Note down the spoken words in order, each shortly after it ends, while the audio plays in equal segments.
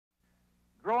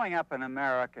Growing up in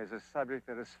America is a subject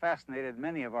that has fascinated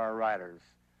many of our writers.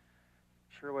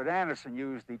 Sherwood Anderson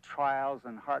used the trials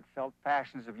and heartfelt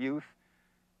passions of youth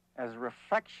as a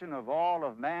reflection of all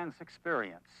of man's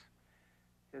experience.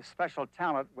 His special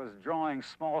talent was drawing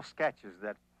small sketches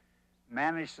that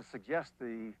managed to suggest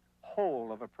the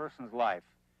whole of a person's life.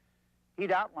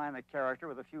 He'd outline a character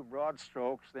with a few broad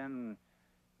strokes, then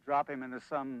drop him into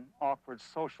some awkward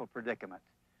social predicament.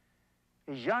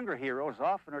 His younger heroes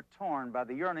often are torn by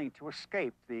the yearning to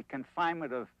escape the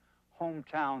confinement of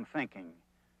hometown thinking,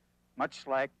 much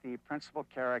like the principal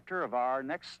character of our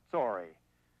next story,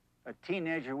 a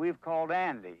teenager we've called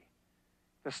Andy.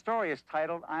 The story is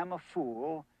titled I'm a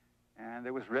Fool, and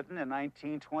it was written in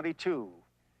 1922.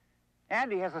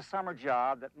 Andy has a summer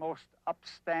job that most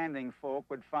upstanding folk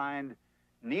would find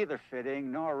neither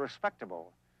fitting nor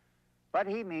respectable, but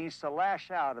he means to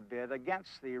lash out a bit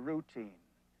against the routine.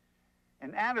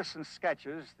 In Anderson's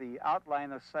sketches, the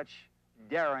outline of such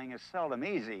daring is seldom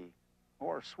easy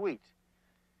or sweet.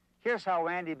 Here's how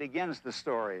Andy begins the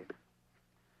story.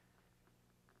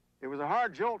 It was a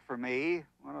hard jolt for me,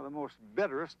 one of the most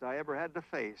bitterest I ever had to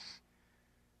face.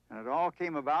 And it all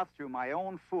came about through my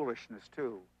own foolishness,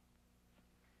 too.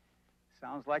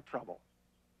 Sounds like trouble.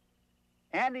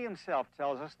 Andy himself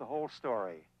tells us the whole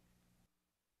story.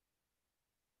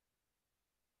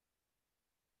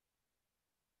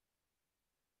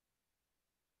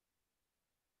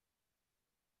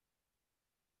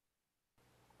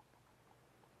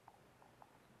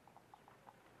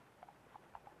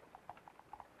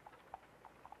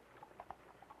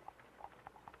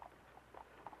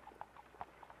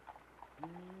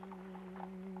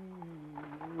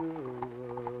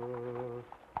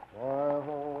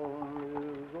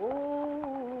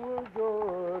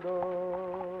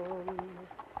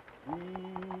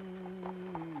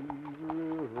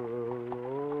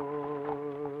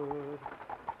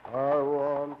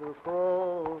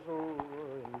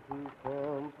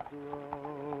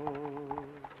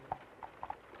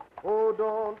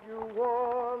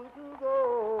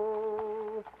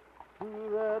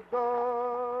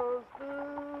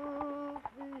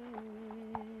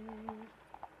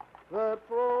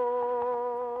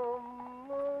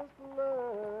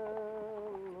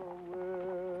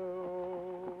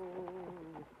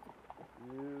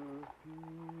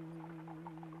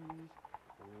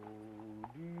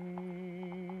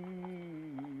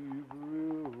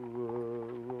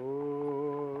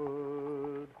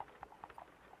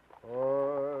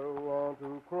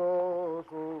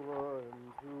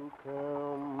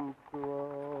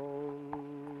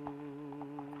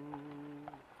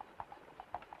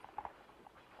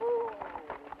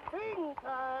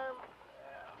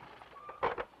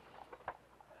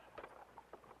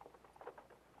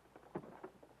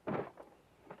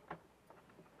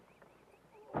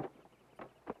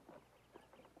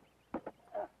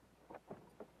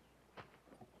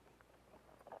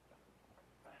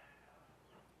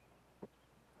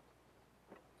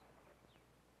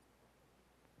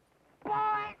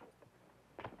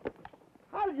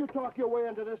 How did you talk your way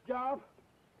into this job?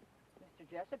 Mr.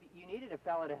 Jessup, you needed a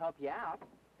fella to help you out.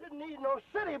 Didn't need no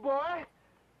city boy.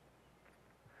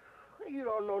 You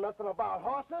don't know nothing about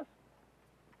horses.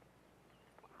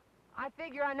 I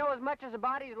figure I know as much as a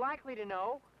body's likely to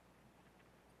know.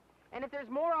 And if there's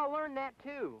more, I'll learn that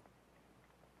too.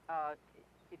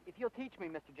 If you'll teach me,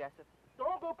 Mr. Jessup.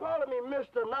 Don't go calling me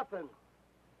Mr. Nothing.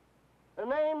 The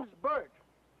name's Bert.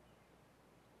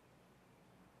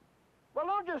 Well,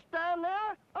 don't just stand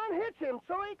there. Unhitch him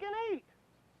so he can eat.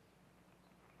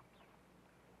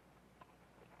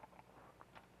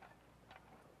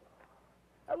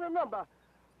 And remember,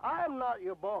 I'm not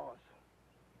your boss.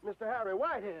 Mr. Harry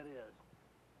Whitehead is.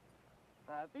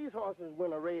 Now, if these horses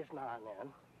win a race now and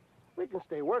then, we can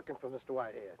stay working for Mr.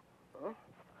 Whitehead. Huh?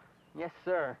 Yes,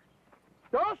 sir.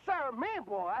 Don't serve me,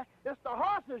 boy. It's the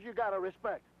horses you gotta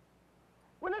respect.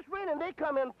 When it's raining, they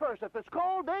come in first. If it's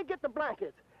cold, they get the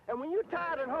blankets. And when you're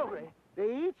tired and hungry,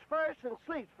 they eats first and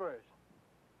sleeps first.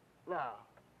 Now,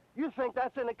 you think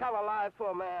that's any kind of life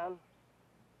for a man?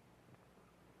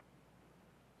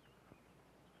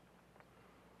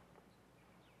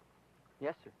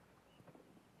 Yes, sir.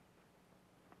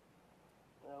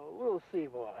 Well, we'll see,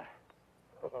 boy.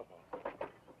 We'll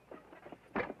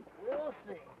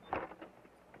see.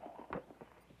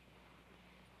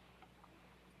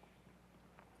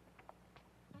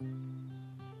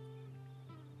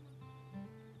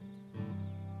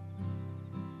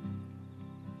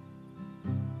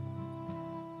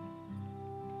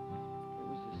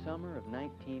 Summer of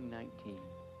 1919.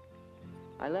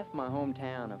 I left my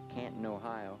hometown of Canton,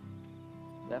 Ohio,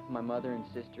 Left my mother and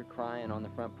sister crying on the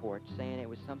front porch, saying it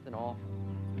was something awful.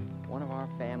 One of our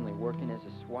family working as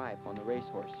a swipe on the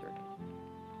racehorse circuit,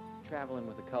 traveling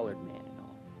with a colored man and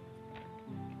all.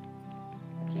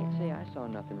 I can't say I saw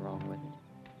nothing wrong with it.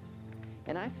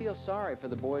 And I feel sorry for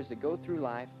the boys that go through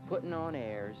life putting on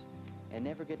airs and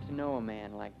never get to know a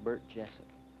man like Bert Jessup.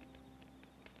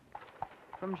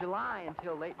 From July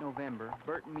until late November,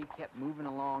 Bert and me kept moving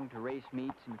along to race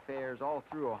meets and fairs all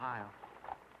through Ohio.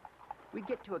 We'd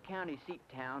get to a county seat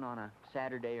town on a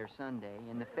Saturday or Sunday,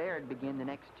 and the fair would begin the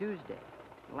next Tuesday,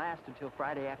 last until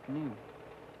Friday afternoon.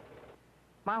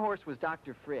 My horse was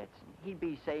Dr. Fritz. He'd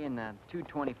be, say, in the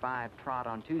 2:25 trot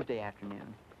on Tuesday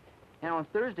afternoon. And on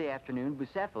Thursday afternoon,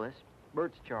 Bucephalus,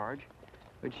 Bert's charge,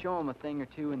 would show him a thing or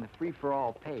two in the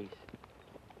free-for-all pace.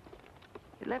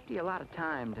 It left you a lot of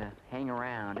time to hang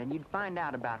around, and you'd find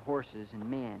out about horses and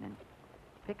men and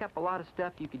pick up a lot of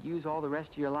stuff you could use all the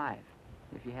rest of your life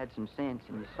if you had some sense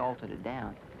and you salted it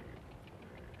down.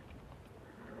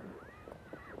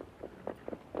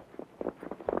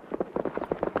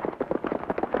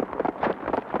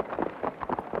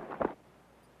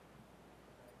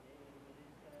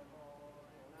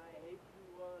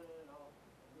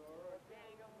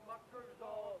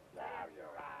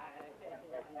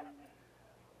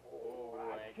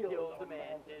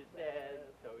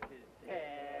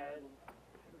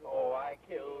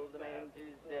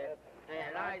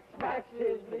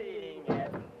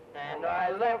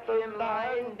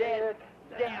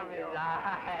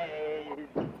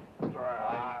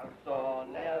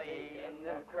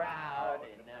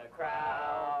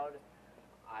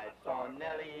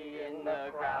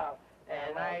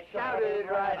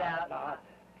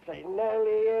 Say,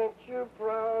 Nellie, ain't you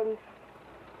proud?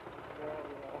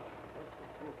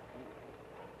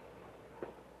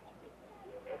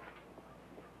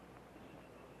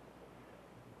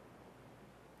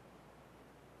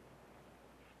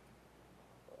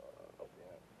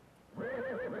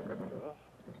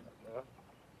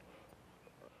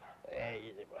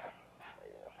 Easy, boy.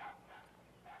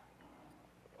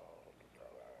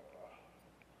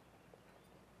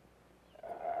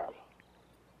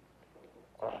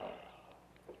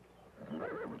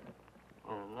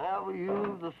 Never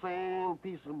use the same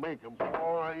piece of bacon,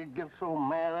 boy. You get so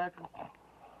mad at you.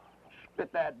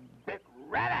 Spit that bit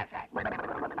right at that.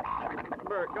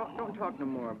 Bert, don't talk no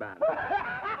more about it.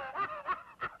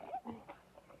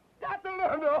 Got to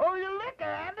learn to hold your liquor,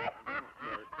 Andy.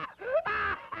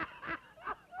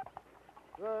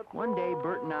 One day,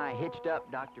 Bert and I hitched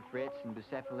up Dr. Fritz and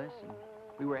Bucephalus, and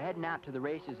we were heading out to the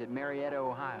races at Marietta,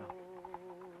 Ohio.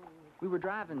 We were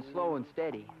driving slow and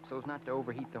steady so as not to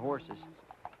overheat the horses,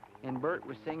 and Bert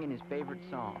was singing his favorite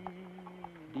song,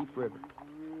 Deep River.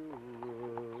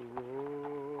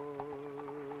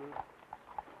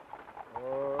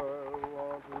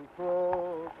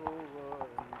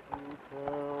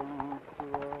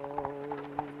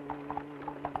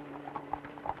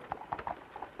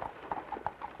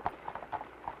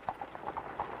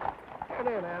 Get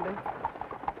in, Andy.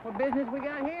 What business we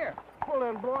got here? Pull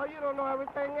in, boy. You don't know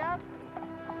everything yet.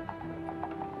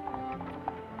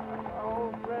 My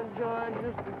old friend George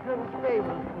used to trim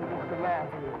stables for Mr.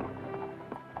 Matthews.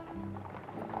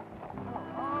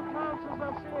 All time since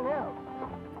I've seen him.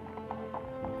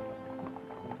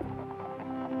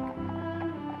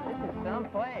 This is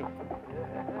someplace.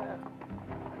 Yeah.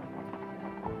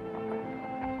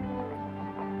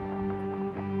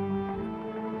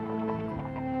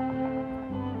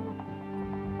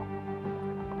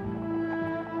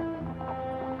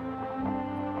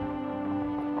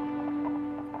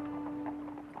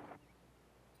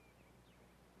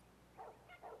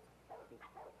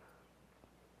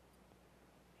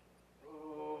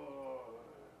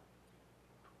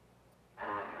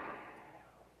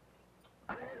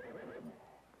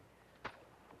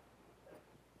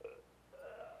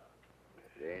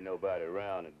 There ain't nobody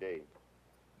around today.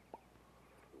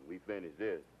 When we finish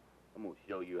this, I'm gonna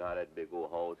show you how that big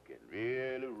old horse can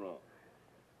really run.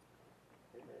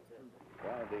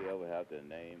 Why do they ever have to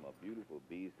name a beautiful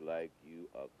beast like you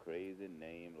a crazy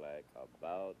name like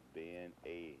About Ben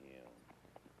Ahem?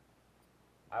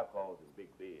 I call him Big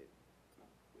Ben.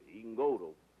 But he can go,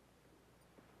 though.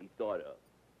 He sort of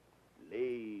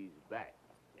lays back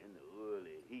in the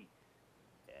early heat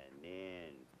and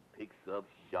then picks up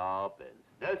sharp and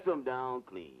sets them down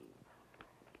clean.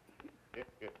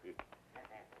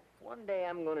 One day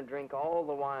I'm going to drink all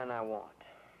the wine I want.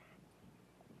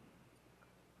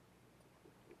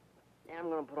 And I'm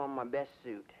going to put on my best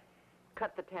suit,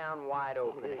 cut the town wide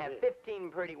open, and have 15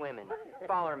 pretty women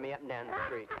following me up and down the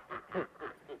street.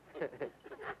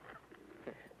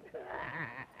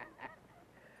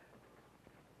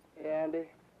 Hey, Andy,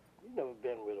 you've never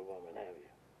been with a woman, have you?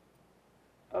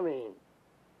 I mean,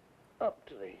 up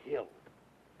to the hilt.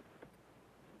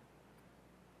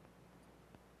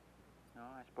 No,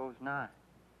 I suppose not.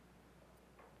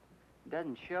 It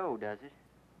doesn't show, does it?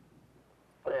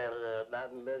 Well,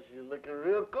 not unless you're looking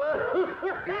real close.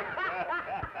 You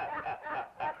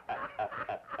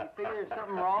figure there's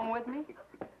something wrong with me?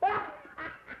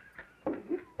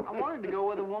 I wanted to go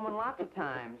with a woman lots of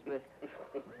times, but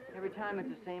every time it's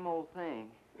the same old thing.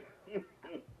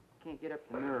 Can't get up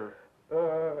the nerve.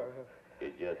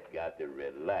 You just got to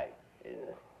relax and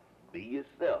be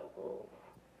yourself.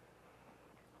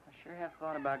 I sure have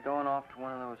thought about going off to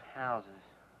one of those houses.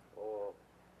 Oh.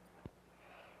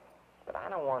 But I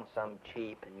don't want some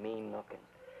cheap and mean looking.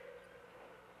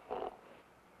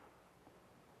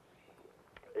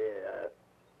 Yeah,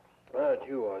 but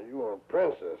you are a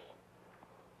princess.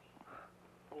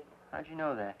 How'd you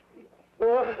know that?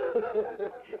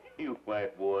 You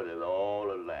white boys is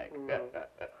all alike.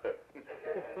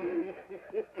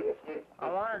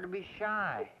 I want her to be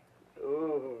shy.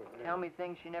 Oh. Tell me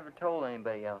things she never told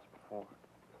anybody else before.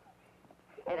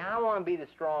 And I want to be the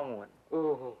strong one.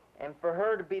 Oh. And for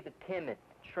her to be the timid,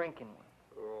 shrinking one.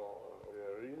 Oh,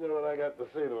 yeah, you know what I got to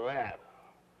say to that?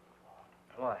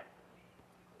 What?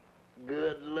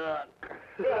 Good luck.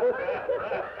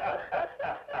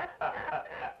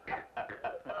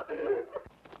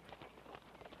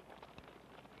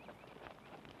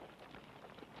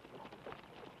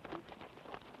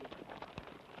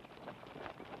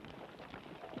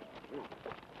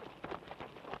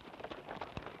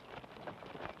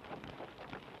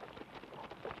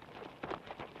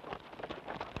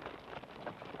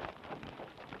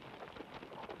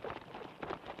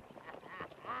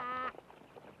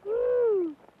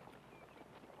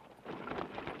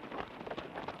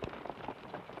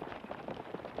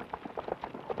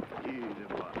 Easy,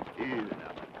 boy. Easy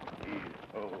now. Easy.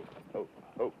 Oh,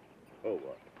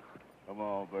 boy. Come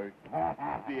on, Bert.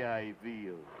 See how he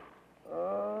feels.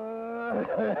 Oh,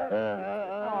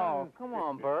 come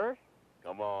on, Bert.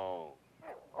 Come on.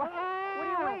 What are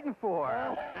you waiting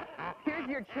for? Here's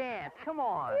your chance. Come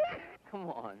on. Come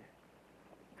on.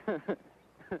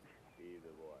 Easy,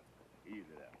 boy.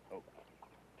 Easy now. Oh.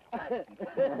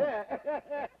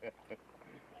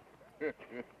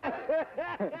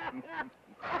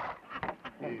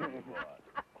 Easy, boy.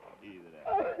 Easy now.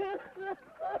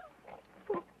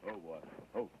 Oh, boy.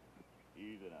 Oh.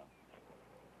 Easy now.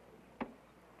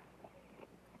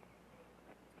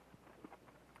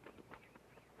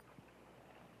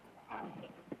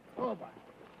 Oh, boy.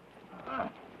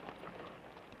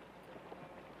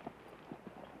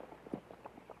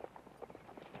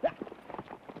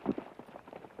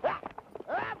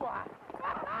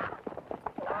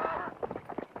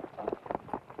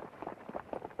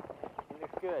 He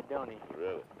looks good, don't he?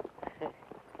 Really?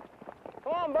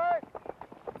 Come on, Bert.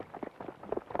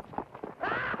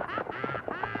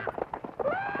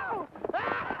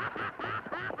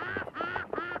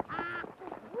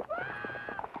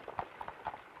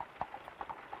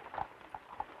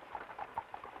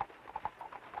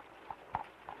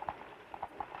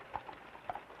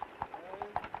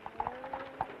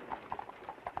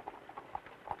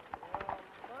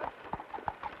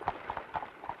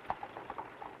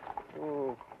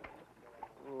 Oh.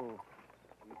 Oh.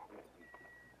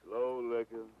 Slow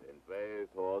liquor and fast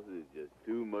horses is just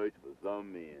too much for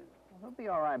some men. He'll be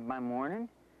all right by morning.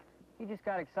 He just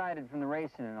got excited from the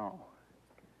racing and all.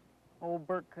 Old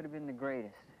Bert could have been the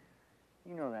greatest.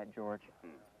 You know that, George.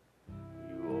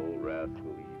 You old rascal,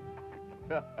 you.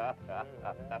 Go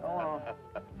on.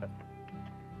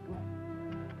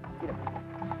 Get up.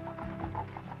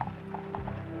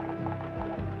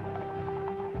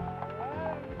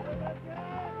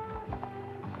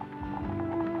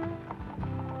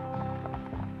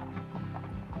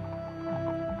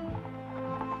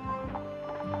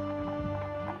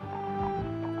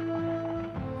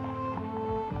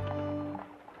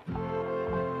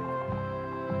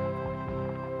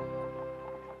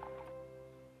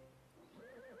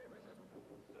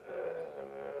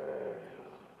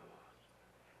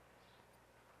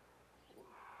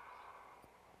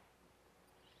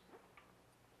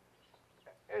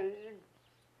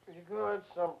 You going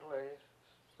someplace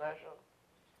special?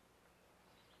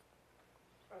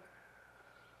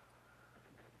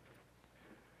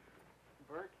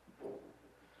 Bert?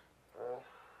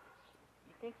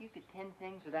 You think you could tend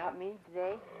things without me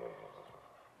today?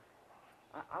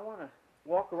 I want to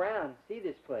walk around and see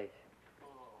this place.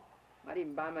 Might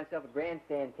even buy myself a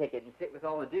grandstand ticket and sit with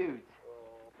all the dudes.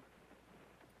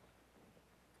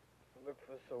 Look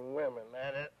for some women,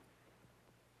 that it?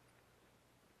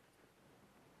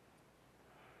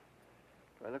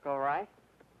 Do I look all right?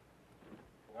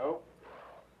 Nope.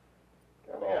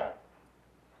 Come here.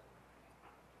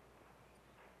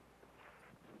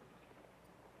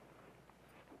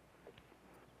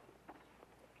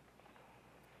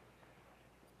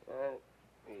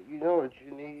 You know what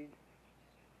you need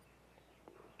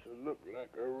to look like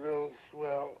a real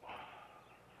swell?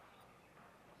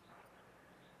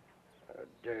 A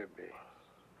derby.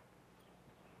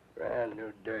 Brand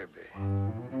new derby.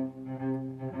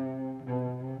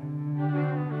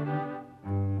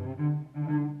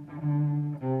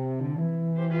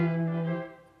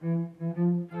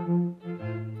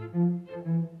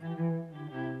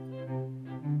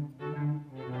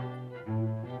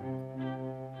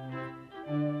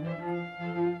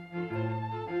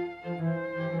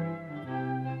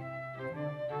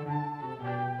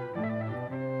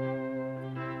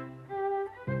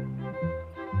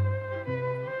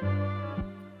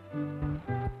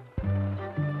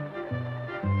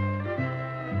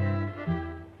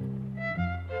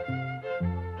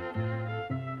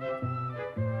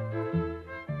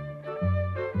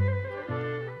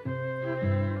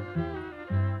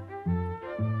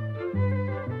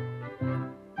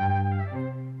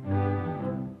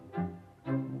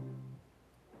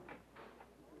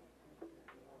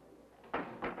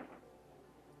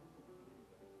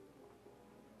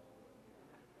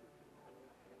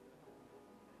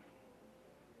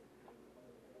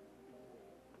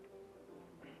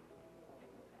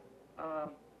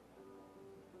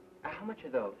 How much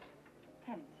are those?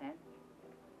 10 cents.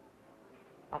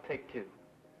 I'll take 2.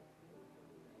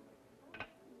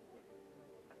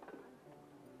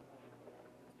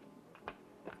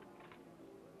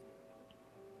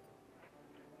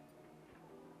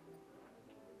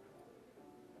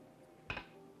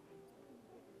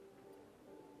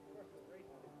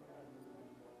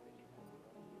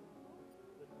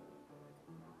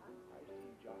 I've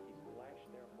seen jockeys lash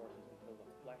their horses until the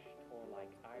flesh tore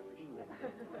like Irish leather.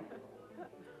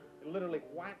 They literally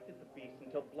whacked at the beast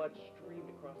until blood streamed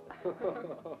across the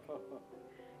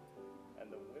and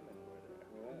the women were there.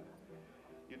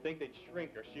 Yeah. You'd think they'd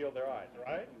shrink or shield their eyes,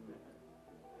 right?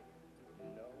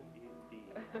 No, indeed.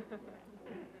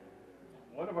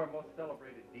 One of our most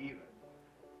celebrated divas.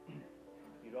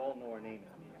 You'd all know her name in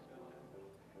the music.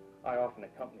 I often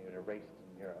accompany her to races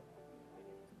in Europe.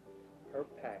 Her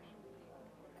passions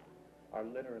are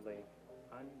literally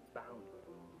unbounded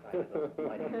by those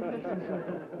bloody beasts.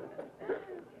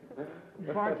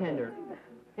 Bartender.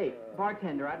 Hey,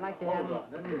 bartender, I'd like to have...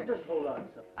 Just hold on,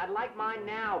 sir. I'd like mine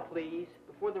now, please,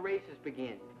 before the races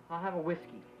begin. I'll have a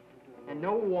whiskey. And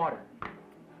no water.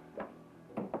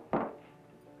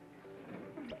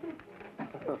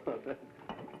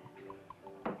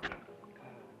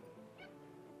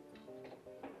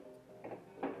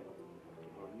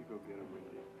 You go get him,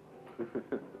 Randy.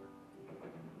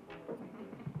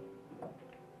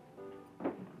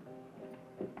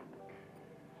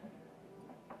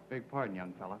 Beg pardon,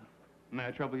 young fella. May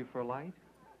I trouble you for a light?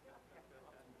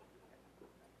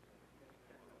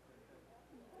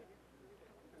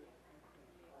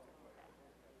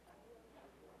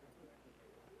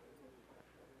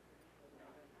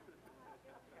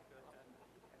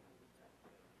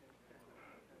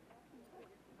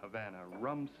 Havana,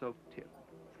 rum-soaked tip.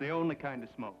 It's the only kind of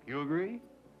smoke. You agree?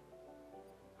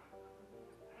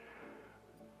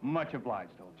 Much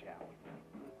obliged, old chap.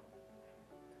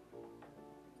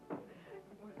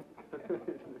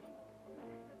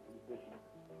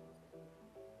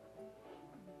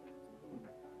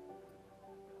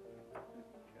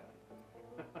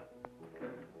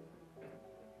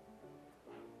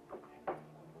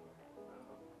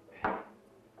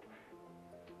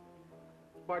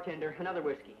 Bartender, another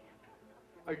whiskey.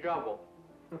 A double.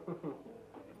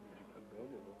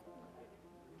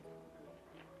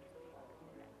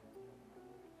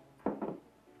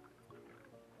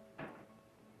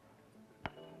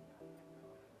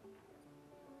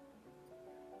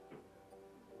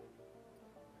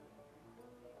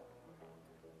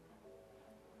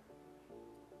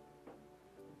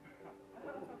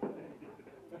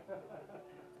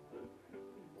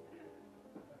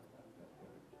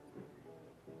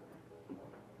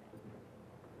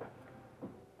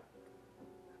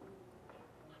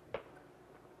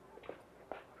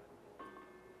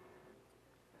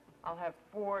 I'll have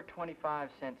 4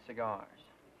 25-cent cigars.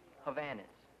 Havanas.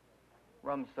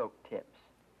 Rum-soaked tips.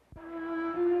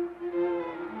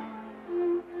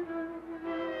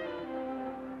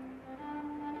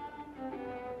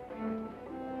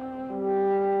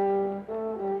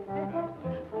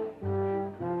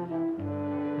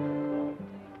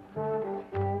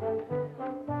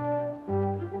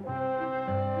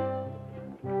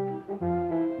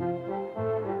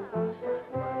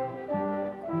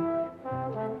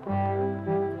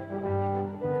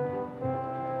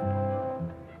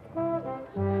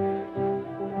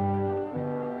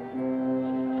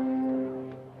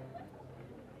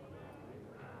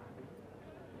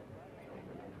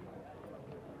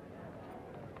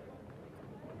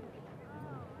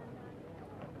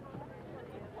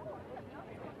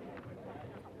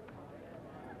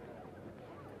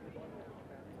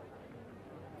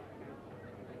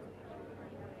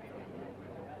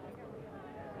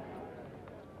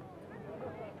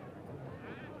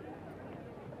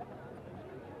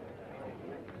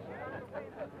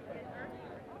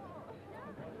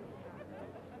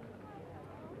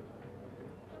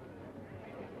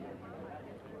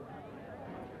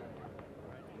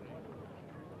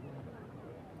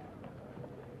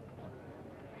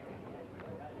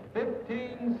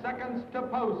 15 seconds to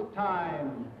post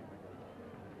time.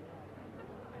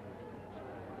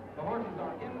 The horses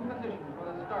are in position for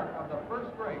the start of the first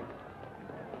race.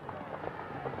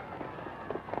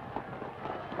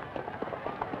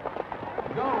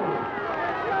 Go!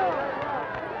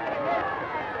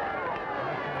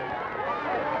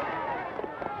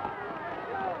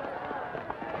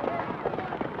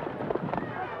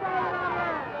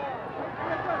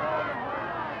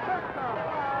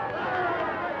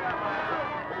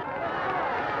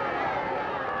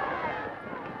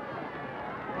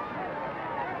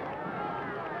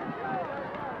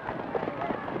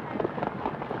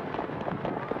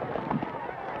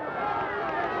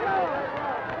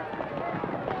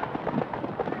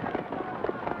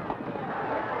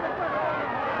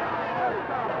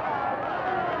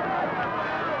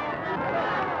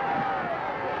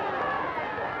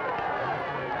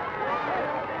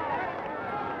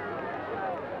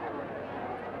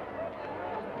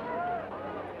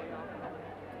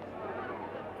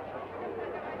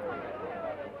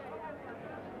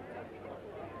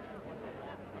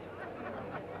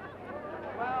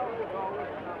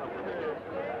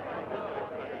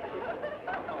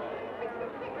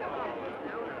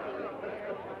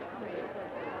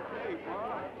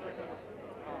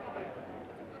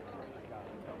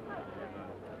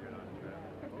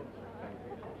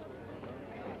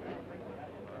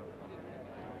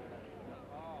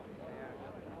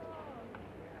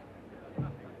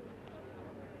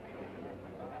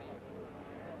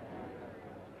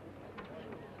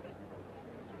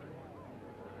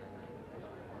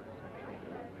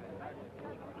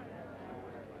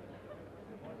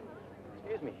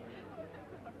 Excuse me.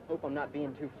 Hope I'm not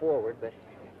being too forward, but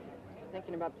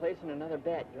thinking about placing another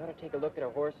bet. You ought to take a look at a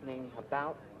horse named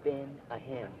About Ben a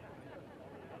Hen.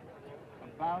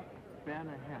 About Ben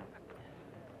a Hen.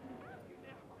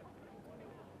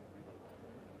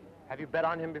 Have you bet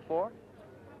on him before?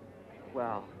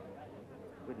 Well,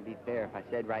 wouldn't be fair if I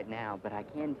said right now, but I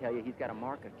can tell you he's got a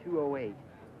mark of 208,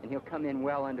 and he'll come in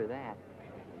well under that.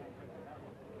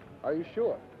 Are you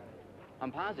sure?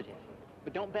 I'm positive.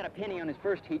 But don't bet a penny on his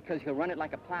first heat, because he'll run it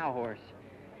like a plow horse.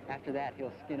 After that,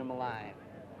 he'll skin him alive.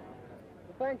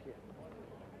 Well, thank you.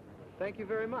 Thank you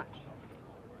very much.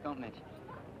 Don't mention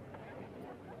it.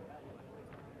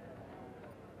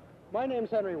 My name's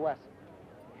Henry Wesson.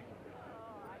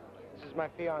 This is my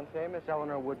fiancée, Miss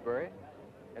Eleanor Woodbury,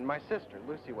 and my sister,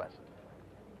 Lucy Wesson.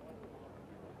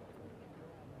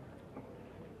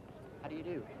 How do you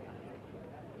do?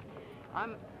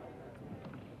 I'm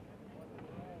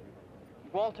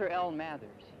Walter L. Mathers,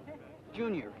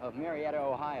 Jr. of Marietta,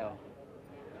 Ohio.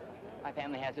 My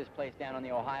family has this place down on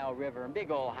the Ohio River, a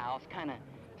big old house, kind of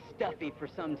stuffy for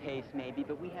some taste maybe,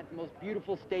 but we have the most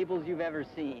beautiful stables you've ever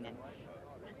seen. And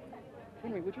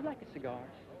Henry, would you like a cigar?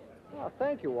 Oh,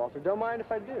 thank you, Walter. Don't mind if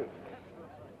I do.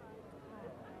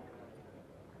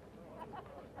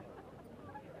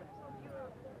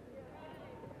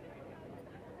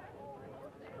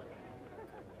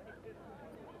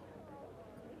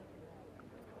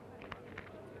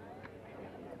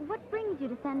 What brings you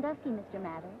to Sandusky, Mr.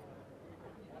 Mathers?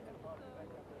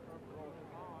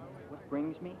 What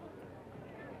brings me?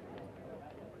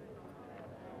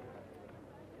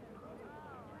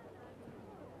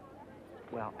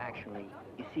 Well, actually,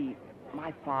 you see,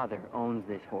 my father owns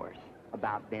this horse,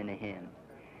 About Ben a Hen,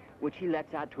 which he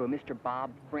lets out to a Mr.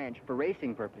 Bob French for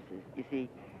racing purposes. You see,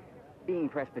 being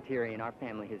Presbyterian, our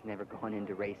family has never gone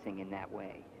into racing in that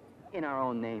way. In our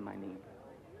own name, I mean.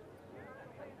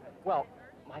 Well,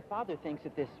 my father thinks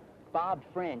that this Bob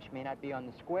French may not be on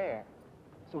the square,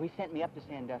 so he sent me up to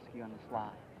Sandusky on the sly.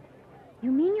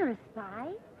 You mean you're a spy?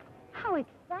 How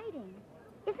exciting.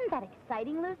 Isn't that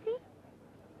exciting, Lucy?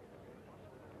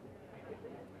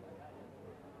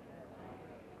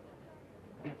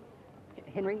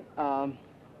 Henry, I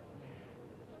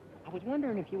was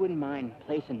wondering if you wouldn't mind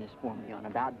placing this for me on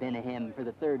About Ben a Hen for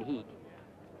the third heat.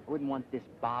 I wouldn't want this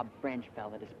Bob French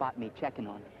fella to spot me checking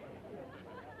on it.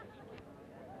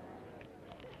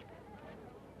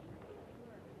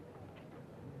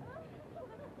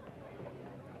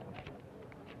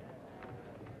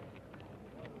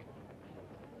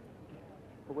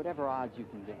 For whatever odds you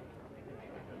can do.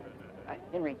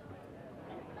 Henry,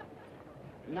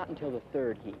 not until the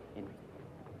third heat, Henry.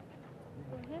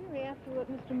 Well, Henry, after what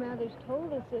Mr. Mathers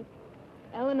told us,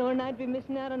 Eleanor and I'd be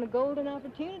missing out on a golden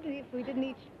opportunity if we didn't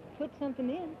each put something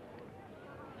in.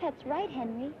 That's right,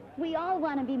 Henry. We all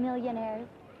want to be millionaires.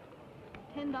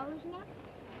 $10 now?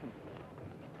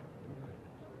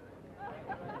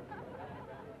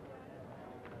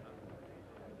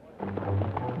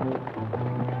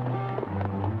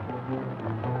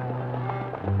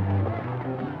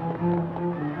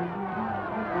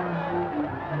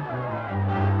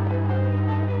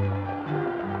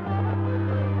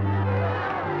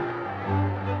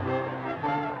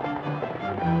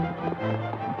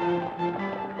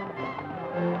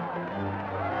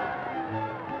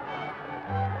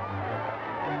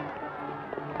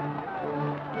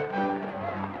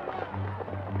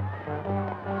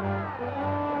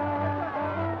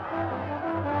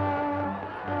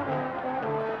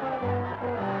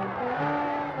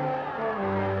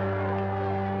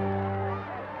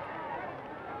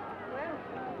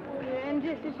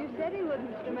 just as you said he would,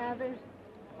 Mr. Mathers.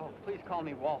 Oh, please call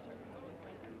me Walter.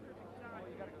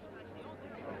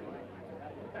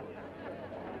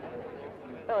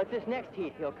 Well, it's this next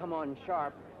heat he'll come on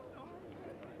sharp.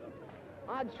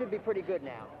 Odds should be pretty good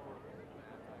now.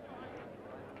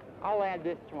 I'll add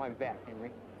this to my bet,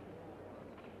 Henry.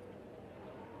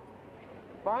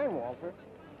 Fine, Walter.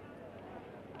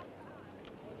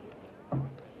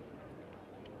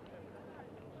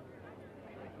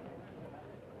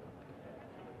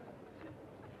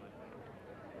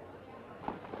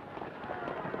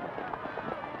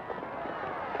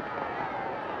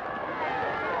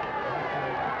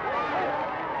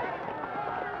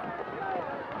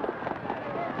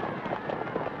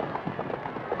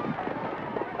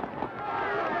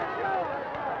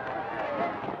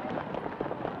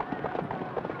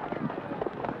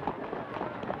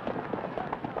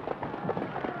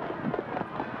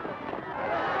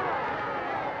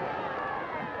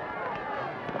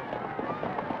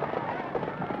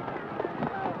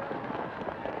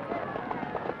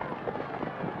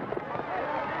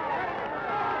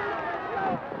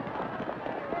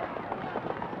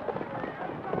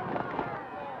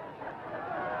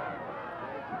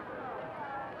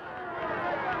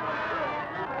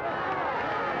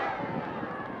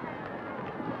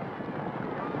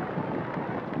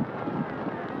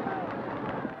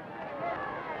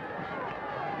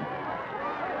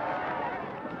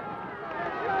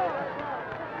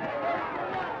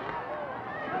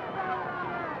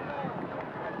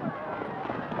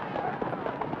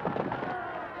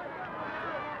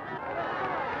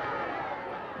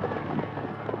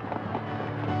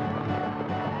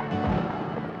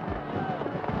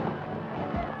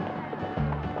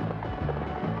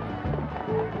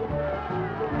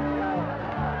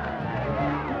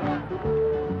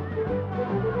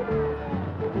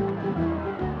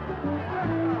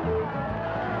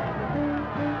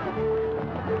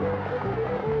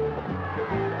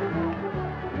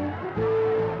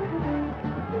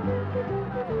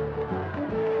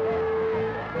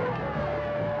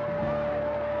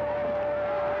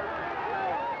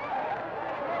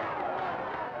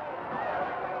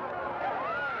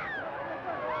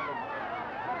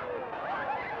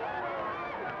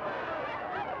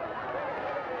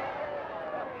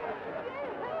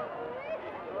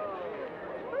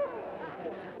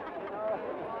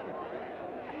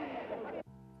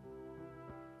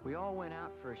 We all went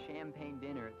out for a champagne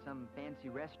dinner at some fancy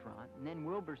restaurant, and then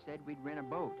Wilbur said we'd rent a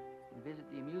boat and visit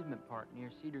the amusement park near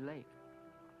Cedar Lake.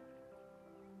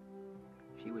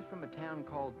 She was from a town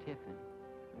called Tiffin.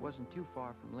 It wasn't too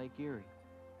far from Lake Erie.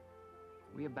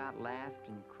 We about laughed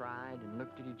and cried and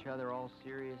looked at each other all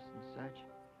serious and such,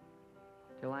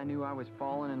 till I knew I was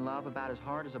falling in love about as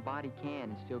hard as a body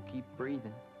can and still keep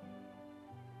breathing.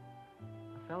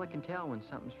 A fella can tell when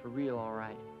something's for real, all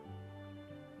right.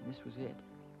 And this was it.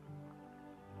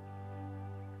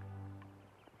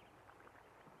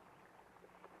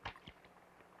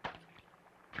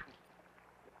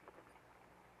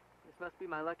 This must be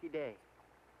my lucky day.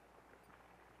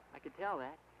 I could tell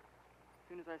that as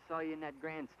soon as I saw you in that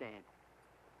grandstand.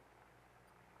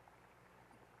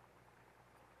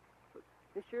 But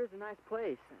this sure is a nice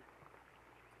place.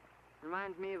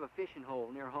 Reminds me of a fishing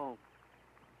hole near home.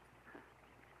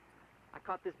 I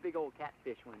caught this big old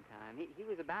catfish one time. He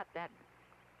was about that...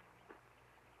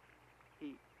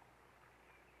 Would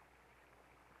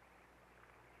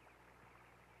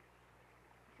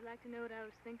you like to know what I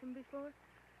was thinking before?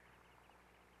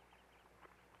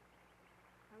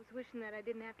 I was wishing that I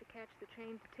didn't have to catch the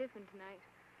train to Tiffin tonight.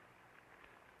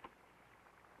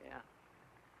 Yeah.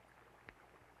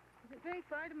 Is it very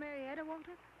far to Marietta,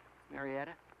 Walter?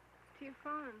 Marietta? To your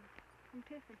farm from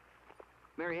Tiffin.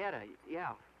 Marietta,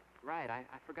 yeah. Right, I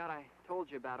forgot I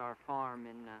told you about our farm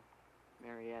in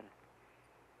Marietta.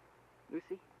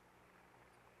 Lucy,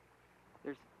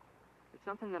 there's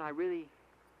something that I really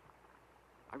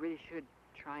should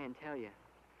try and tell you.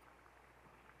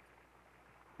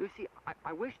 Lucy,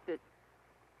 I wish that...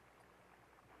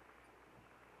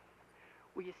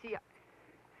 Well, you see,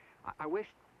 I wish...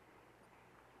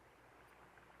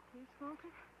 Yes, Walter?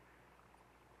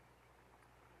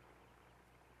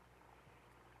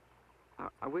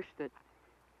 I wish that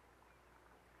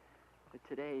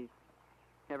today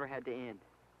never had to end.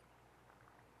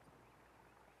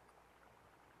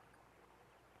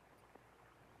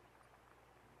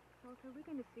 Walter, are we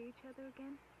going to see each other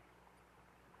again?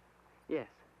 Yes.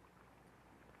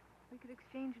 We could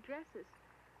exchange addresses.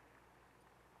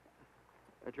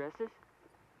 Addresses?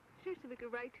 Sure, so we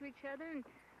could write to each other, and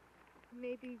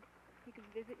maybe you could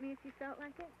visit me if you felt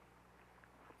like it.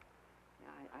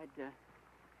 Yeah,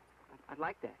 I'd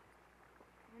like that.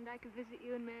 And I could visit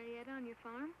you and Marietta on your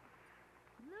farm.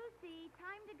 Lucy,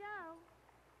 time to go.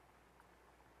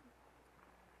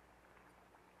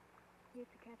 We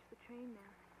have to catch the train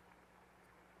now.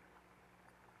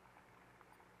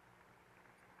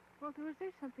 Walter, was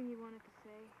there something you wanted to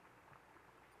say?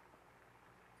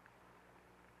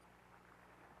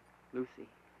 Lucy.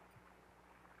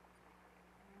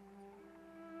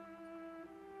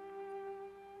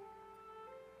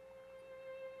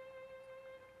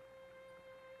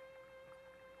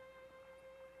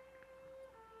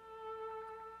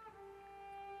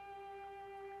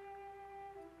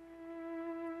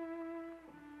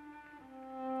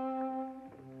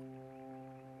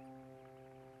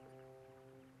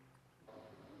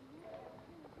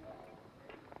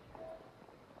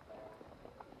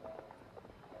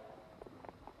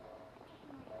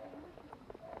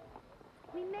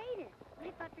 We made it.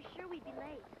 I thought for sure we'd be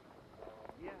late.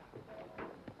 Yeah.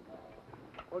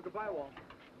 Well, goodbye, Walt.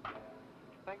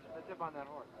 Thanks for the tip on that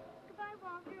horse. Goodbye,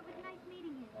 Walter. It was nice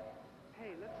meeting you.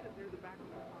 Hey, let's sit near the back of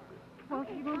the car.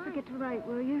 Walter, Okay, you won't fine. forget to write,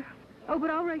 will you? Oh, but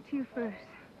I'll write to you first.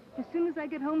 As soon as I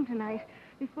get home tonight,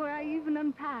 before I even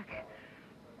unpack.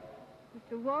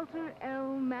 Mr. Walter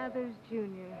L. Mathers,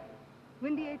 Jr.,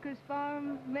 Windy Acres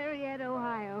Farm, Marietta,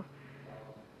 Ohio.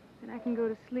 Then I can go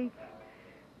to sleep.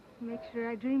 Make sure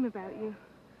I dream about you.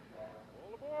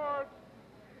 All aboard!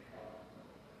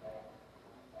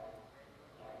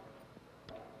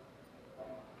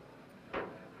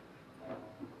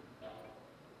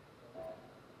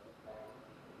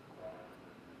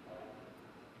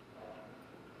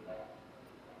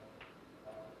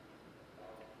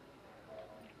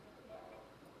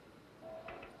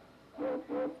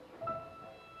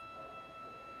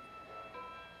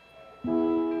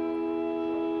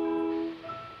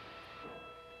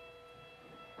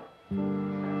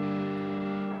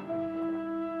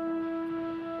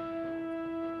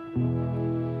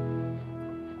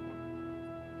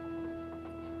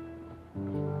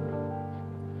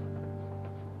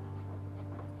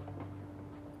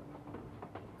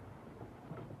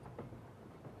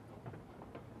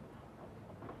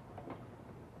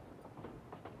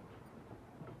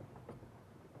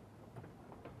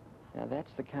 Now,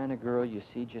 that's the kind of girl you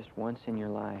see just once in your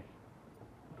life.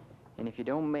 And if you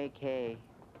don't make hay,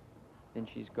 then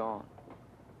she's gone.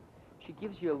 She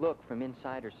gives you a look from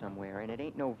inside her somewhere, and it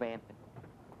ain't no vamping.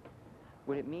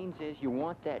 What it means is you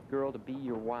want that girl to be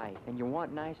your wife, and you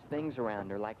want nice things around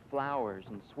her, like flowers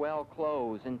and swell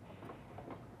clothes, and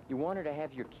you want her to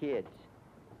have your kids.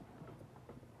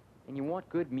 And you want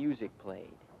good music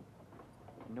played,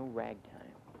 and no ragtime.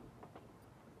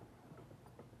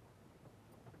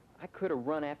 I could have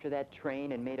run after that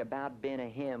train and made About Ben a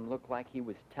Hymn look like he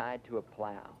was tied to a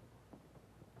plow.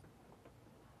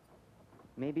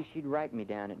 Maybe she'd write me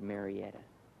down at Marietta,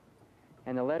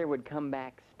 and the letter would come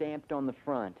back stamped on the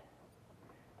front.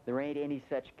 There ain't any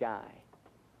such guy.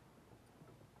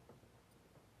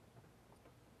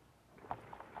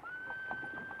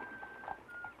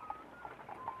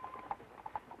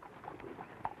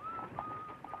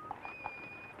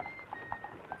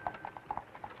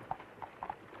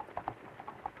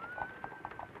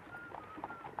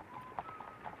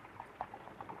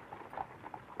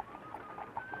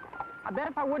 I bet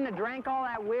if I wouldn't have drank all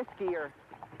that whiskey or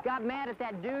got mad at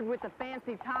that dude with the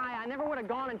fancy tie, I never would have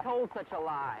gone and told such a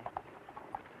lie.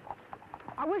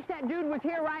 I wish that dude was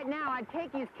here right now. I'd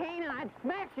take his cane and I'd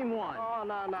smash him one. Oh,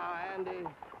 no, Andy.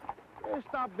 Hey,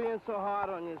 stop being so hard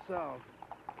on yourself.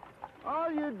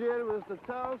 All you did was to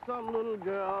tell some little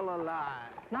girl a lie.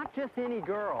 Not just any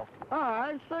girl. All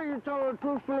right, so you told the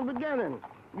truth from the beginning.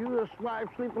 You and his wife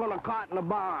sleeping on a cot in the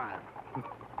barn.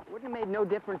 Wouldn't have made no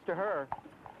difference to her.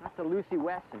 Not to Lucy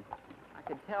Weston. I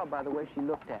could tell by the way she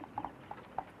looked at me.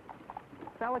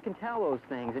 A fella can tell those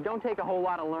things. It don't take a whole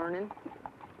lot of learning.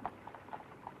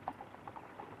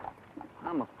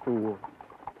 I'm a fool.